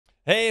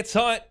Hey, it's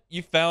Hunt.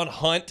 You found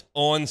Hunt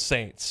on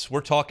Saints.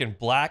 We're talking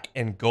black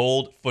and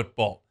gold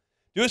football.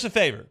 Do us a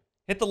favor,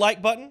 hit the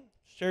like button,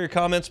 share your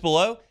comments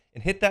below,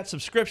 and hit that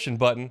subscription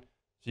button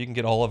so you can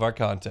get all of our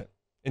content.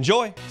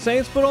 Enjoy.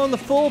 Saints put on the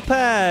full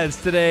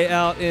pads today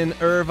out in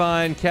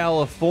Irvine,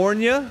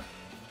 California.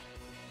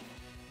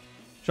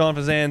 Sean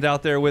Fazan's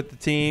out there with the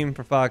team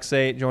for Fox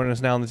 8, joining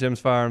us now on the Jim's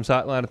Firearms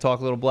Hotline to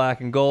talk a little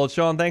black and gold.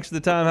 Sean, thanks for the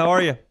time. How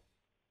are you?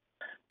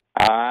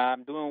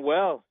 I'm doing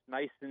well.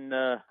 Nice and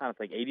I don't know,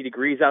 like 80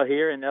 degrees out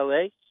here in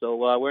LA, so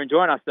we're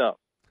enjoying ourselves.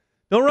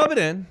 Don't rub it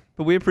in,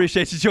 but we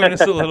appreciate you joining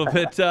us a little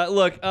bit.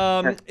 Look,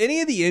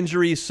 any of the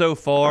injuries so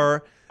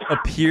far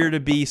appear to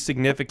be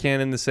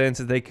significant in the sense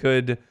that they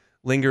could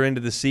linger into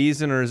the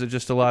season, or is it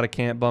just a lot of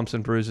camp bumps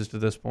and bruises to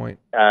this point?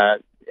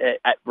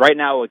 Right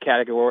now, we'll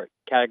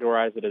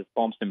categorize it as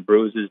bumps and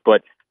bruises,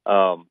 but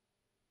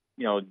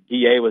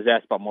DA was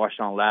asked about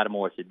Marshawn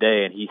Lattimore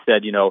today, and he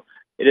said,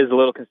 it is a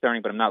little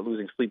concerning, but I'm not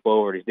losing sleep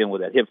over it. He's dealing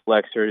with that hip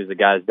flexor. He's a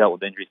guy who's dealt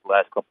with injuries the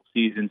last couple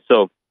seasons,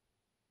 so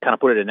kind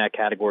of put it in that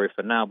category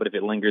for now. But if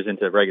it lingers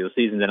into the regular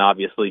season, then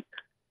obviously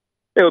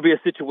there would be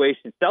a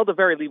situation.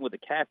 Saldiveri leaving with a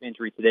calf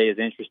injury today is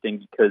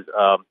interesting because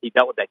he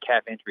dealt with that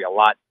calf injury a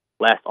lot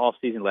last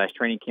offseason, last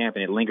training camp,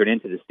 and it lingered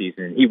into the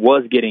season. He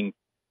was getting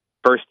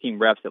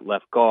first-team reps at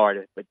left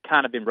guard, but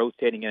kind of been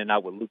rotating in and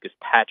out with Lucas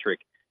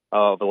Patrick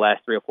the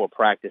last 3 or 4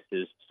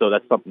 practices, so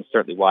that's something to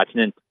certainly watch.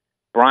 And then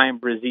Brian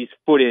Brzez's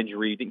foot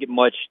injury, didn't get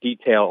much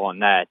detail on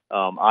that.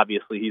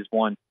 Obviously, he's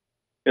one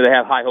they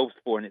have high hopes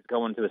for, and it's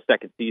going to the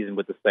second season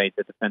with the Saints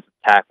at defensive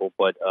tackle,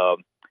 but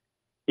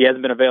he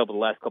hasn't been available the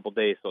last couple of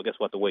days, so I guess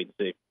we'll have to wait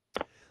and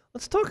see.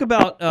 Let's talk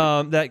about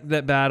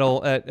that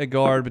battle at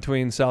guard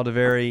between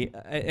Saldiveri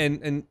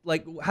and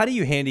like, how do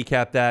you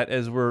handicap that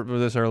as we're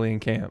this early in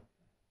camp?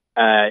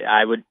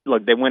 I would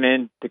look. They went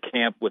into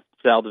camp with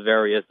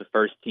Saldiveri as the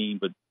first team,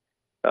 but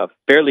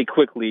fairly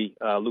quickly,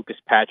 Lucas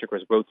Patrick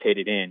was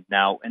rotated in.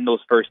 Now, in those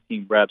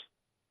first-team reps,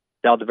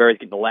 Saldiveri's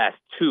getting the last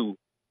 2,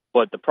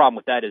 but the problem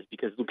with that is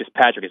because Lucas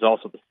Patrick is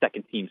also the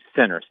second-team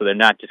center, so they're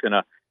not just going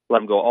to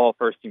let him go all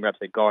first-team reps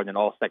at guard and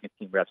all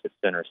second-team reps at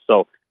center.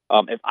 So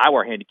if I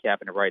were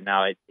handicapping it right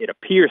now, it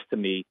appears to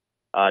me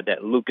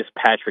that Lucas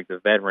Patrick, the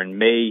veteran,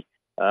 may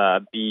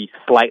be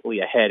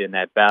slightly ahead in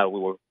that battle. We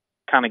were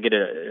kind of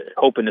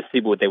hoping to see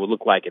what they would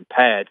look like in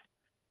pads.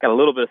 Got a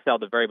little bit of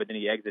Saldiveri, but then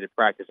he exited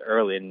practice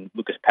early, and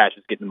Lucas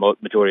Patrick's getting the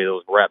majority of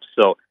those reps.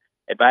 So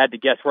if I had to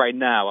guess right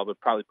now, I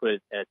would probably put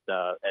it at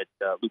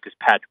Lucas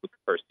Patrick with the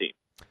first team.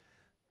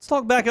 Let's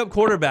talk backup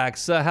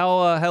quarterbacks.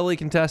 How heavily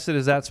contested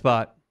is that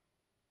spot?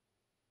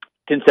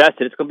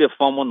 Contested. It's going to be a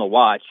fun one to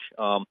watch.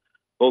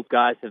 Both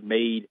guys have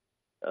made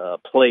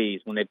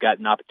plays when they've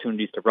gotten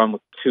opportunities to run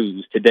with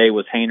twos. Today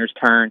was Hayner's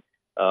turn.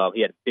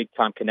 He had a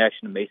big-time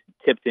connection to Mason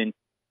Tipton.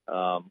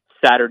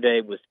 Saturday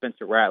was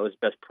Spencer Rattler's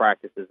best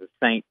practice as a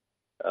Saint.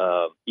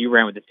 He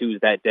ran with the twos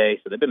that day,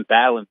 so they've been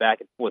battling back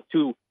and forth.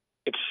 2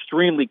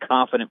 extremely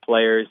confident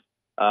players,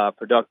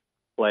 productive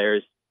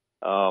players.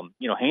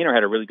 Hayner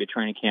had a really good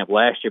training camp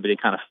last year, but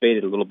it kind of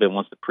faded a little bit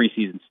once the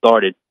preseason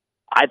started.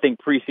 I think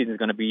preseason is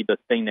going to be the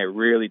thing that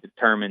really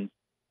determines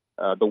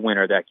the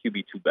winner of that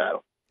QB2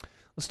 battle.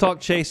 Let's talk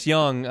Chase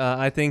Young.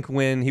 I think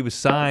when he was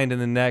signed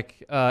and the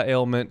neck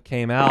ailment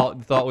came out,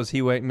 the thought was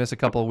he might miss a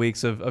couple of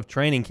weeks of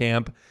training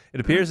camp. It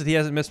appears that he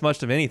hasn't missed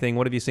much of anything.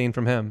 What have you seen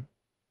from him?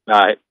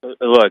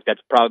 Look,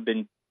 that's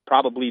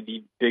probably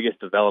the biggest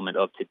development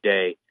of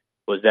today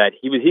was that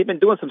he'd been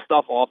doing some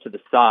stuff off to the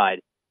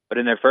side, but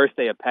in their first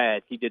day of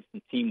pads, he did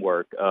some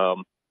teamwork.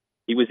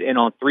 He was in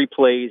on 3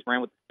 plays,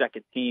 ran with the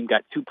second team,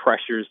 got 2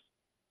 pressures.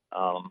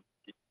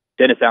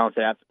 Dennis Allen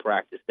said after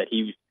practice that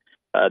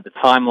the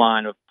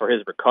timeline for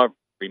his recovery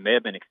may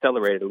have been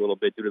accelerated a little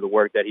bit due to the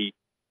work that he,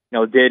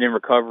 did in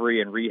recovery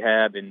and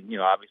rehab, and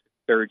obviously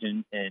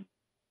surgeon and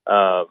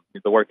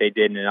the work they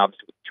did, and then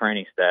obviously with the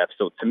training staff.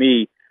 So to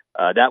me,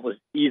 that was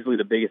easily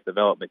the biggest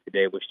development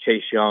today. Was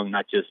Chase Young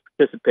not just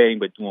participating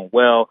but doing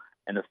well,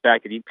 and the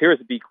fact that he appears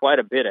to be quite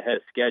a bit ahead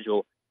of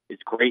schedule is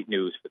great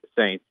news for the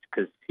Saints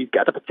because he's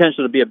got the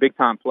potential to be a big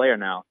time player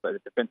now by the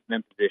defensive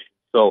end position.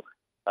 So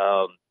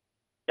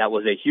that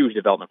was a huge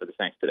development for the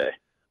Saints today.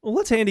 Well,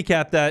 let's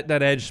handicap that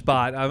edge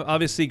spot.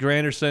 Obviously,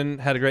 Granderson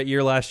had a great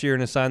year last year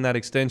and has signed that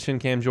extension.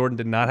 Cam Jordan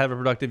did not have a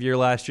productive year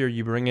last year.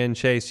 You bring in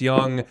Chase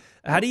Young.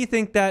 How do you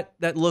think that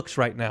looks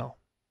right now?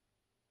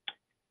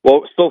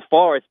 Well, so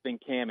far it's been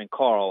Cam and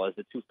Carl as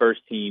the 2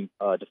 first-team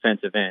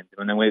defensive ends.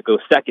 And then when it goes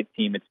second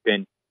team, it's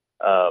been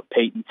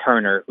Peyton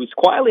Turner, who's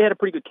quietly had a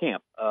pretty good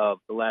camp the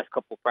last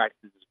couple of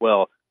practices as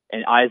well,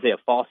 and Isaiah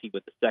Foskey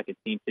with the second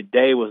team.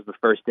 Today was the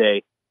first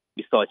day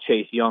we saw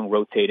Chase Young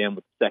rotate in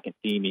with the second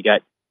team. He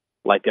got,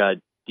 like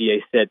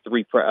DA said,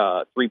 3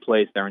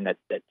 plays during that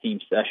team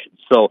session.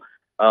 So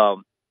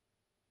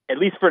at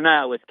least for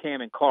now, it's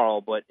Cam and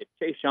Carl. But if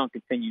Chase Young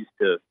continues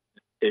to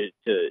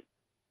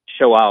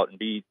show out and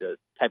be the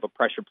type of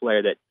pressure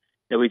player that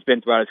he's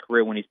been throughout his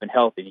career when he's been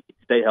healthy, he can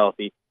stay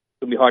healthy, it's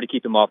going to be hard to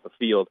keep him off the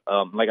field.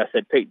 Like I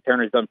said, Peyton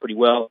Turner's done pretty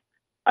well.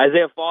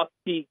 Isaiah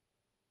Foskey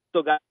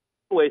still got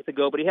ways to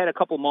go, but he had a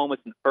couple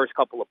moments in the first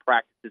couple of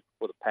practices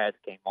before the pads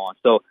came on.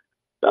 So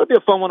that'll be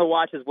a fun one to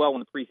watch as well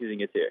when the preseason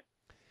gets here.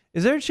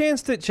 Is there a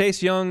chance that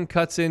Chase Young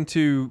cuts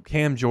into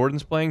Cam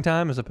Jordan's playing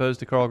time as opposed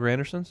to Carl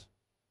Granderson's?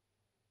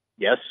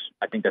 Yes,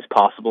 I think that's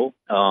possible.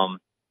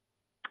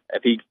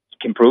 If he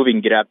can prove he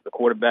can get after the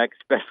quarterback,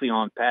 especially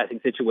on passing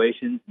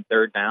situations and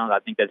third downs, I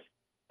think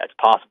that's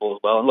possible as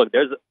well. And look,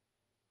 there's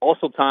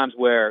also times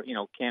where,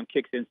 Cam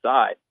kicks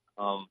inside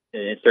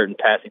in certain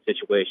passing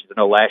situations. I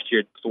know last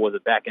year, towards the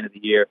back end of the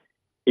year,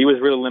 he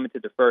was really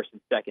limited to first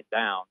and second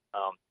down.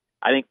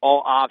 I think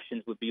all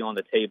options would be on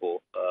the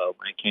table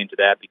when it came to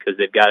that, because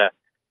they've got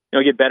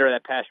to, get better at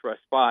that pass rush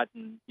spot.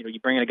 And, you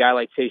bring in a guy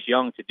like Chase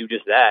Young to do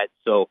just that.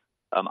 So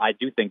I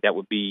do think that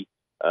would be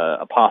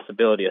a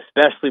possibility,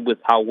 especially with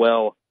how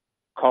well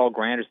Carl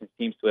Granderson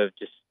seems to have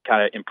just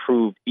kind of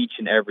improved each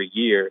and every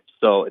year.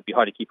 So it'd be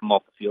hard to keep him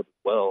off the field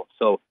as well.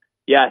 So,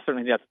 yeah, I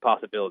certainly think that's a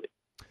possibility.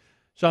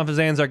 Sean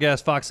Fazan's our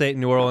guest, Fox 8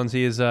 in New Orleans.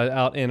 He is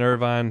out in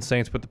Irvine.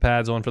 Saints put the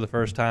pads on for the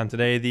first time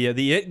today.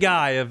 The it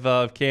guy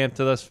of camp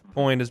to this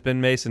point has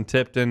been Mason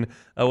Tipton.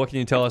 What can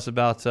you tell us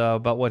about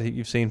what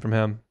you've seen from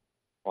him?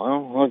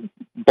 Well,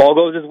 ball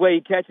goes his way,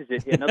 he catches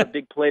it. He had another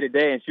big play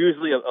today, and it's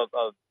usually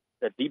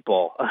a deep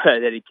ball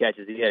that he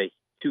catches. He had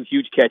 2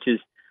 huge catches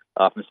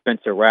from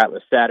Spencer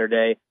Rattler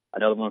Saturday,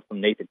 another one from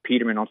Nathan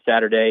Peterman on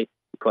Saturday.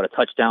 He caught a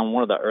touchdown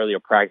one of the earlier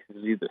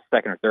practices, either the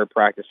second or third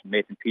practice from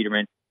Nathan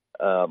Peterman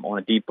on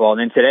a deep ball.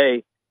 And then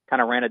today,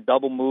 kind of ran a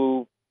double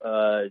move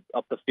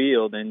up the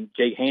field, and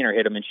Jake Haener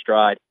hit him in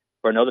stride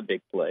for another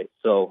big play.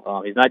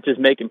 So he's not just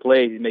making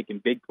plays, he's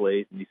making big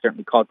plays, and he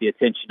certainly caught the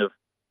attention of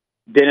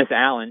Dennis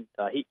Allen.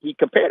 He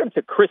compared him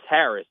to Chris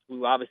Harris,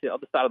 who obviously the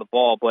other side of the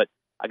ball, but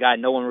a guy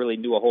no one really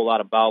knew a whole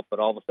lot about, but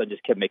all of a sudden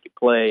just kept making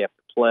play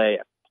after play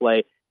after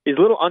play. He's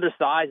a little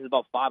undersized, he's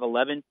about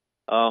 5'11",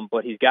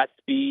 but he's got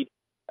speed,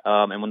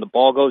 and when the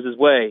ball goes his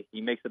way,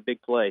 he makes a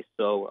big play.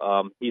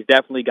 So he's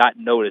definitely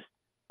gotten noticed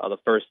the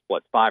first,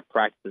 5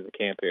 practices of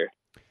camp here.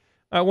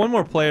 All right, one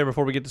more player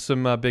before we get to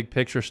some big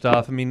picture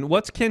stuff. I mean,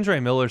 what's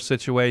Kendre Miller's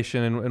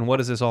situation, and what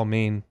does this all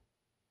mean?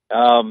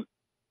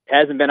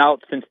 Hasn't been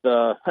out since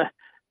the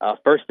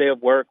first day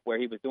of work, where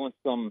he was doing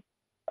some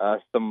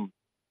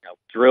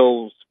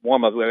drills,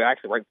 warm-ups. We were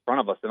actually right in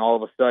front of us, and all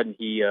of a sudden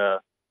he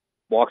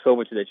walks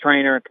over to the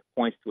trainer,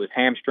 points to his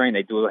hamstring.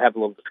 They have a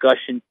little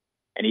discussion,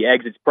 and he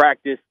exits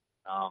practice.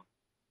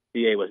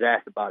 DA was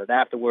asked about it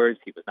afterwards.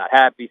 He was not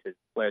happy. He says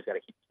the player's got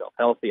to keep himself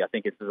healthy. I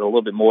think it's a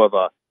little bit more of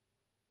a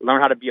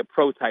learn how to be a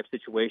pro type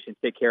situation,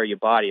 take care of your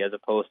body, as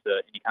opposed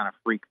to any kind of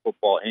freak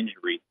football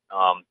injury.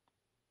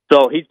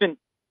 So he's been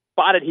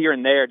spotted here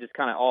and there, just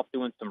kind of off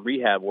doing some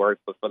rehab work.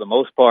 But for the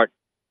most part,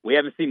 we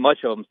haven't seen much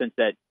of him since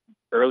that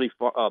early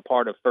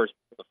part of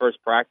the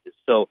first practice.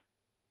 So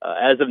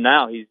as of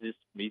now, he's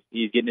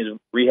getting his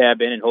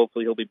rehab in, and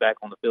hopefully he'll be back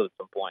on the field at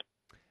some point.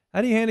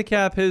 How do you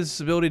handicap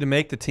his ability to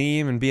make the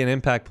team and be an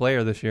impact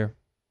player this year?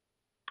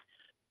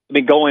 I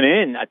mean, going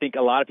in, I think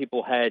a lot of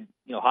people had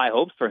high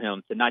hopes for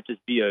him to not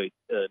just be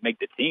make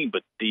the team,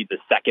 but be the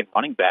second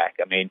running back.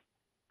 I mean,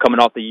 coming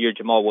off the year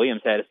Jamal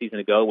Williams had a season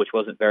ago, which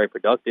wasn't very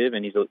productive,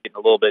 and he's getting a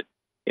little bit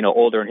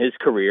older in his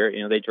career.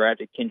 They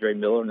drafted Kendre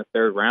Miller in the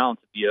 3rd round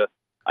to be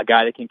a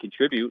guy that can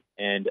contribute.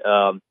 And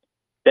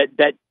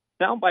that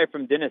soundbite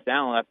from Dennis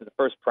Allen after the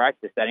first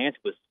practice, that answer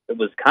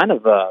was kind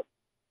of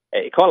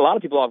it caught a lot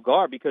of people off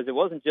guard, because it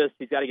wasn't just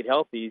he's got to get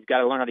healthy, he's got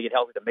to learn how to get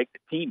healthy to make the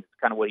team. It's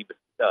kind of what he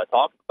was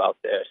talking about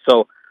there.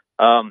 So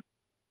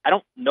I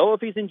don't know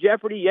if he's in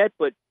jeopardy yet,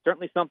 but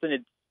certainly something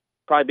that's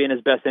probably be in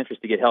his best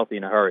interest to get healthy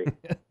in a hurry.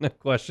 No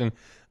question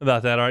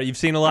about that. All right, you've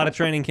seen a lot of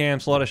training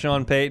camps, a lot of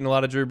Sean Payton, a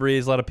lot of Drew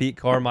Brees, a lot of Pete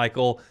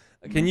Carmichael.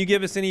 Can you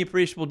give us any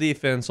appreciable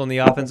defense on the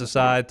offensive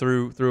side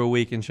through a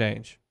week and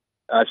change?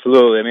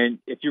 Absolutely. I mean,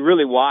 if you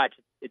really watch,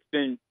 it's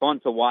been fun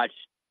to watch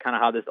kind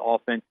of how this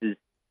offense is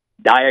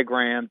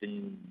diagrammed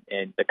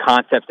and the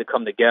concepts that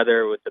come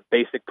together with the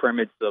basic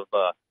premise of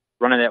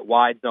running that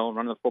wide zone,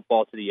 running the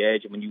football to the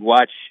edge. And when you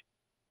watch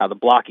how the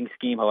blocking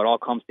scheme, how it all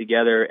comes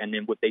together, and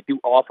then what they do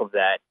off of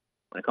that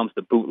when it comes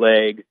to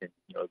bootlegs and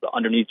the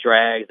underneath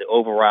drags, the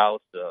over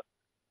routes, the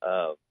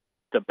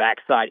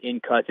backside in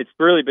cuts, it's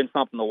really been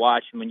something to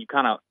watch. And when you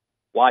kind of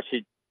watch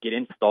it get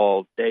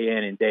installed day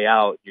in and day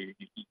out, you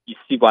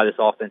see why this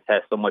offense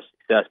has so much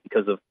success,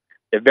 because of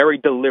they're very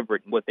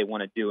deliberate in what they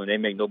want to do, and they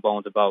make no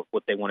bones about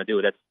what they want to do.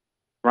 That's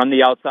run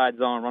the outside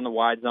zone, run the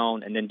wide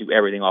zone, and then do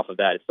everything off of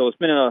that. So it's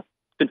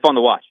been fun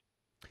to watch.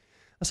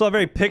 I saw a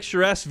very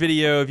picturesque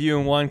video of you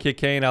and Juan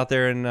Kane out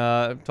there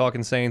and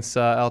Talking Saints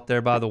out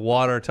there by the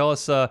water. Tell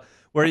us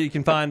where you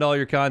can find all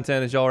your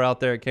content as y'all are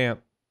out there at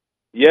camp.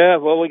 Yeah,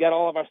 well, we got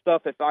all of our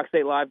stuff at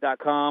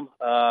fox8live.com,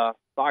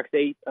 Fox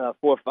 8,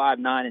 4, 5,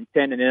 9, and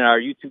 10, and then our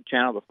YouTube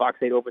channel, the Fox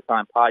 8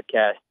 Overtime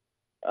Podcast.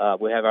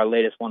 We have our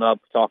latest one up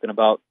talking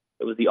about,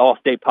 it was the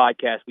All-State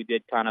podcast. We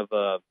did kind of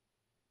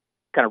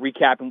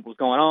recapping what was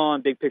going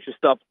on, big picture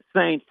stuff with the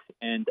Saints,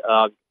 and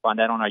find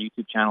that on our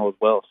YouTube channel as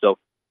well. So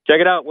check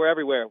it out. We're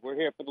everywhere. We're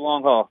here for the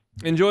long haul.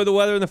 Enjoy the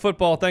weather and the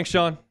football. Thanks,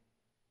 Sean.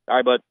 All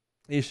right, bud.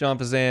 He's Sean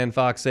Fazan,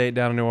 Fox 8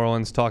 down in New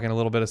Orleans, talking a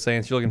little bit of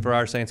Saints. You're looking for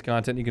our Saints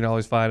content, you can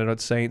always find it at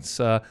Saints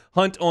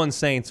Hunt on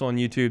Saints on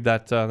YouTube.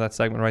 That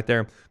segment right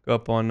there. Go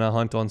up on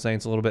Hunt on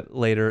Saints a little bit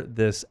later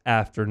this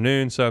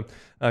afternoon. So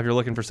if you're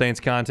looking for Saints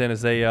content,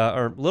 as they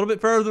are a little bit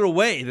further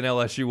away than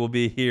LSU will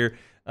be here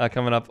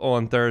coming up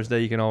on Thursday,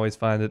 you can always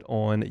find it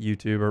on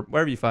YouTube or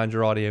wherever you find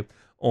your audio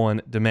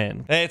on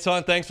demand. Hey, it's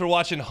Hunt. Thanks for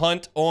watching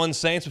Hunt on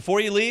Saints. Before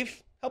you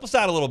leave, help us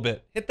out a little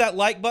bit. Hit that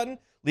like button,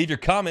 leave your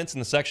comments in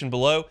the section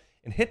below,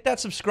 and hit that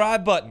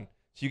subscribe button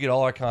so you get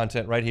all our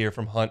content right here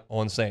from Hunt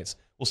on Saints.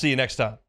 We'll see you next time.